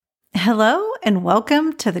Hello and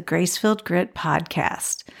welcome to the Grace-Filled Grit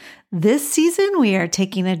podcast. This season, we are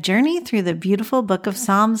taking a journey through the beautiful book of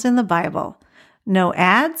Psalms in the Bible. No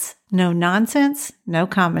ads, no nonsense, no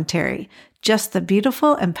commentary, just the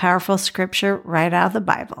beautiful and powerful scripture right out of the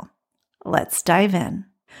Bible. Let's dive in.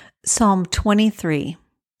 Psalm 23.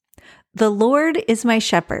 The Lord is my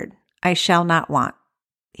shepherd, I shall not want.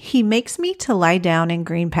 He makes me to lie down in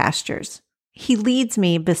green pastures. He leads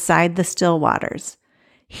me beside the still waters.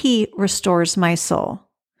 He restores my soul.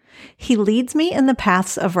 He leads me in the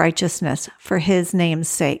paths of righteousness for his name's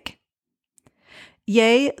sake.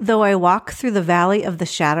 Yea, though I walk through the valley of the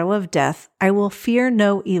shadow of death, I will fear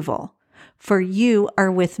no evil, for you are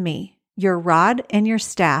with me. Your rod and your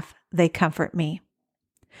staff, they comfort me.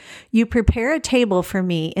 You prepare a table for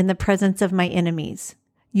me in the presence of my enemies.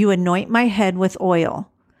 You anoint my head with oil.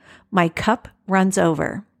 My cup runs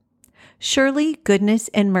over. Surely goodness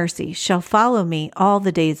and mercy shall follow me all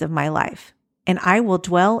the days of my life, and I will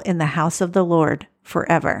dwell in the house of the Lord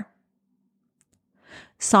forever.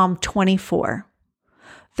 Psalm 24.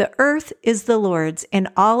 The earth is the Lord's and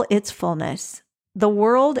all its fullness, the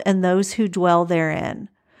world and those who dwell therein.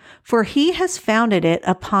 For he has founded it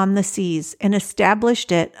upon the seas and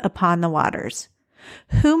established it upon the waters.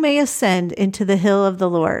 Who may ascend into the hill of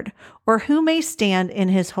the Lord, or who may stand in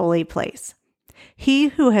his holy place? He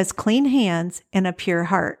who has clean hands and a pure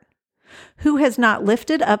heart, who has not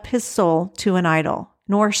lifted up his soul to an idol,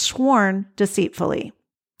 nor sworn deceitfully.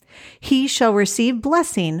 He shall receive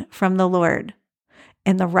blessing from the Lord,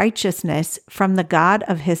 and the righteousness from the God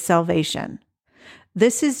of his salvation.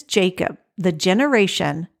 This is Jacob, the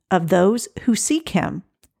generation of those who seek him,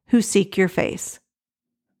 who seek your face.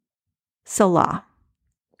 Selah.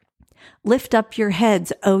 Lift up your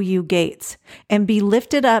heads, O you gates, and be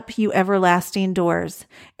lifted up, you everlasting doors,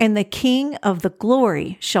 and the King of the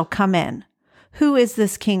glory shall come in. Who is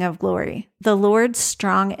this King of glory? The Lord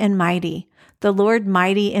strong and mighty, the Lord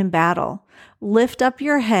mighty in battle. Lift up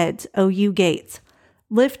your heads, O you gates.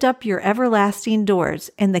 Lift up your everlasting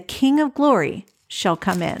doors, and the King of glory shall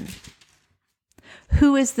come in.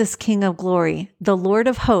 Who is this King of glory? The Lord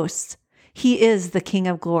of hosts. He is the King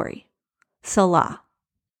of glory. Selah.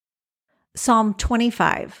 Psalm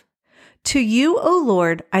 25. To you, O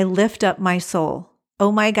Lord, I lift up my soul. O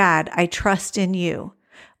my God, I trust in you.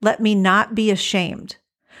 Let me not be ashamed.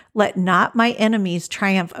 Let not my enemies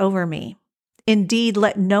triumph over me. Indeed,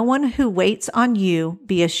 let no one who waits on you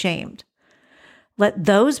be ashamed. Let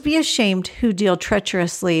those be ashamed who deal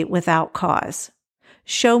treacherously without cause.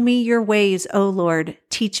 Show me your ways, O Lord.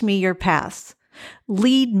 Teach me your paths.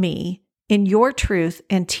 Lead me in your truth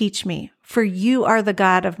and teach me, for you are the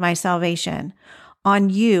God of my salvation. On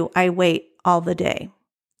you I wait all the day.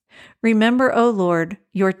 Remember, O Lord,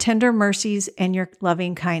 your tender mercies and your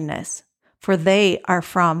loving kindness, for they are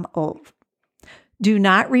from old. Do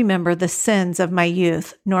not remember the sins of my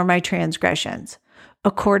youth, nor my transgressions.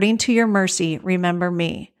 According to your mercy, remember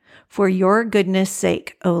me, for your goodness'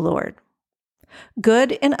 sake, O Lord.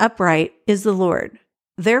 Good and upright is the Lord.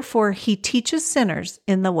 Therefore, he teaches sinners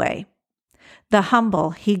in the way. The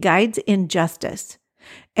humble he guides in justice,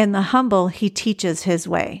 and the humble he teaches his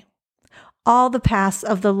way. All the paths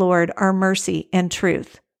of the Lord are mercy and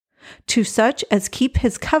truth, to such as keep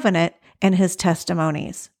his covenant and his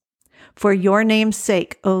testimonies. For your name's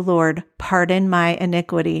sake, O Lord, pardon my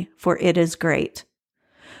iniquity, for it is great.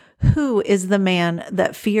 Who is the man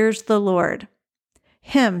that fears the Lord?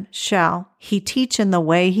 Him shall he teach in the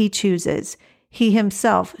way he chooses. He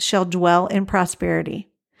himself shall dwell in prosperity,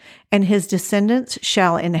 and his descendants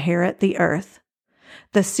shall inherit the earth.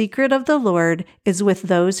 The secret of the Lord is with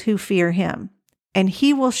those who fear him, and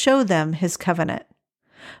he will show them his covenant.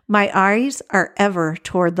 My eyes are ever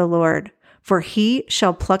toward the Lord, for he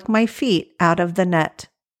shall pluck my feet out of the net.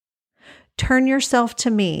 Turn yourself to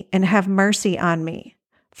me and have mercy on me,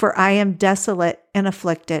 for I am desolate and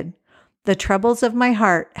afflicted. The troubles of my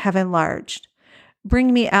heart have enlarged.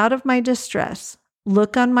 Bring me out of my distress.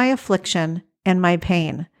 Look on my affliction and my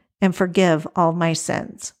pain, and forgive all my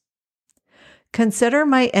sins. Consider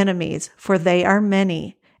my enemies, for they are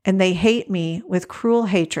many, and they hate me with cruel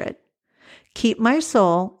hatred. Keep my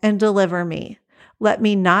soul and deliver me. Let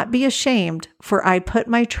me not be ashamed, for I put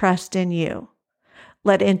my trust in you.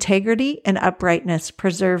 Let integrity and uprightness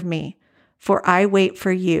preserve me, for I wait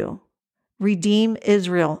for you. Redeem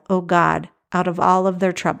Israel, O God, out of all of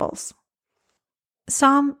their troubles.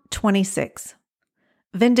 Psalm 26.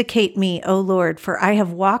 Vindicate me, O Lord, for I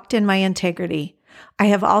have walked in my integrity. I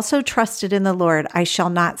have also trusted in the Lord. I shall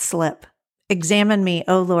not slip. Examine me,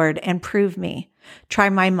 O Lord, and prove me. Try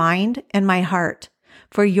my mind and my heart,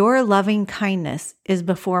 for your loving kindness is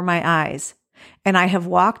before my eyes, and I have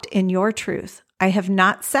walked in your truth. I have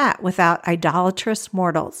not sat without idolatrous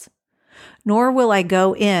mortals, nor will I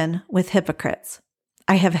go in with hypocrites.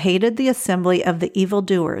 I have hated the assembly of the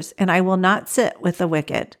evildoers, and I will not sit with the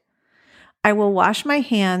wicked. I will wash my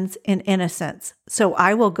hands in innocence, so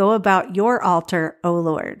I will go about your altar, O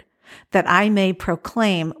Lord, that I may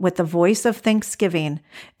proclaim with the voice of thanksgiving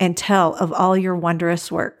and tell of all your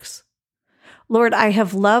wondrous works. Lord, I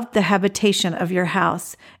have loved the habitation of your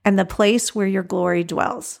house and the place where your glory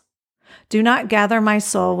dwells. Do not gather my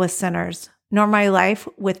soul with sinners, nor my life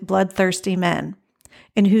with bloodthirsty men,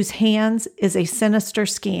 in whose hands is a sinister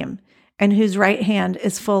scheme, and whose right hand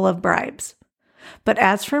is full of bribes. But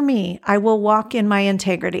as for me, I will walk in my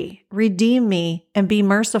integrity. Redeem me and be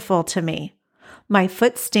merciful to me. My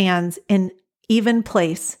foot stands in even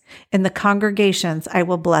place. In the congregations, I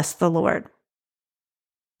will bless the Lord.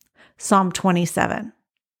 Psalm 27.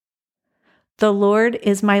 The Lord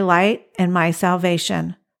is my light and my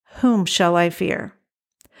salvation. Whom shall I fear?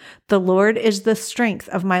 The Lord is the strength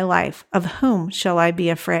of my life. Of whom shall I be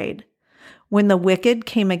afraid? When the wicked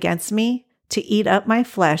came against me to eat up my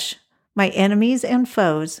flesh, my enemies and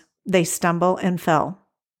foes, they stumble and fell.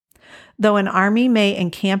 Though an army may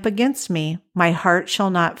encamp against me, my heart shall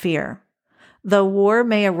not fear. Though war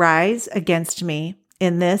may arise against me,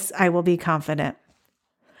 in this I will be confident.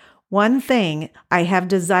 One thing I have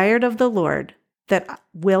desired of the Lord, that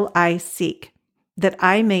will I seek, that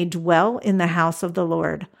I may dwell in the house of the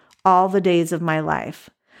Lord all the days of my life,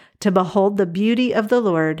 to behold the beauty of the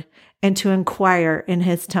Lord and to inquire in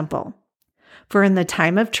his temple. For in the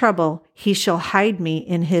time of trouble he shall hide me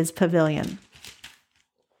in his pavilion.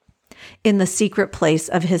 In the secret place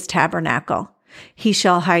of his tabernacle he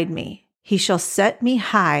shall hide me. He shall set me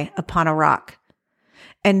high upon a rock.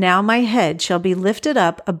 And now my head shall be lifted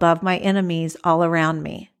up above my enemies all around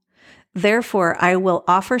me. Therefore I will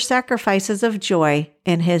offer sacrifices of joy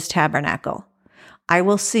in his tabernacle. I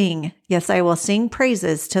will sing, yes, I will sing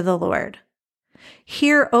praises to the Lord.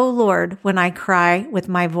 Hear, O Lord, when I cry with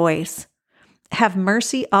my voice. Have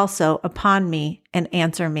mercy also upon me and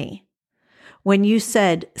answer me. When you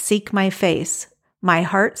said, seek my face, my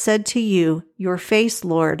heart said to you, your face,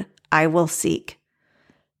 Lord, I will seek.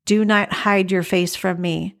 Do not hide your face from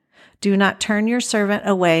me. Do not turn your servant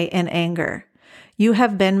away in anger. You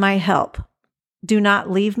have been my help. Do not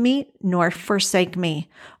leave me nor forsake me,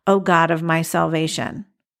 O God of my salvation.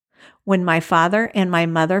 When my father and my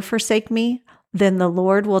mother forsake me, then the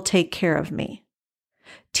Lord will take care of me.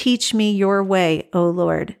 Teach me your way, O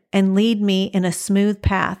Lord, and lead me in a smooth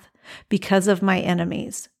path because of my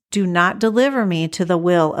enemies. Do not deliver me to the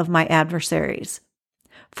will of my adversaries.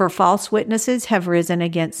 For false witnesses have risen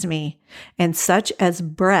against me, and such as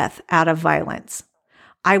breath out of violence.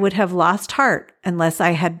 I would have lost heart unless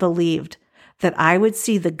I had believed that I would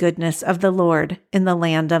see the goodness of the Lord in the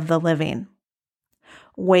land of the living.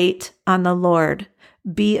 Wait on the Lord,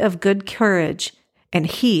 be of good courage, and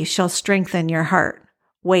he shall strengthen your heart.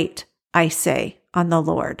 Wait, I say, on the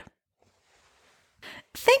Lord.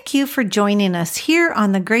 Thank you for joining us here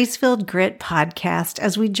on the Grace-Filled Grit podcast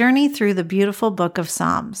as we journey through the beautiful book of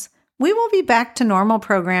Psalms. We will be back to normal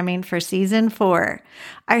programming for season 4.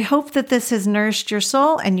 I hope that this has nourished your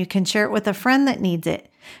soul and you can share it with a friend that needs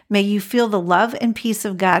it. May you feel the love and peace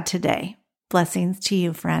of God today. Blessings to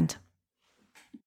you, friend.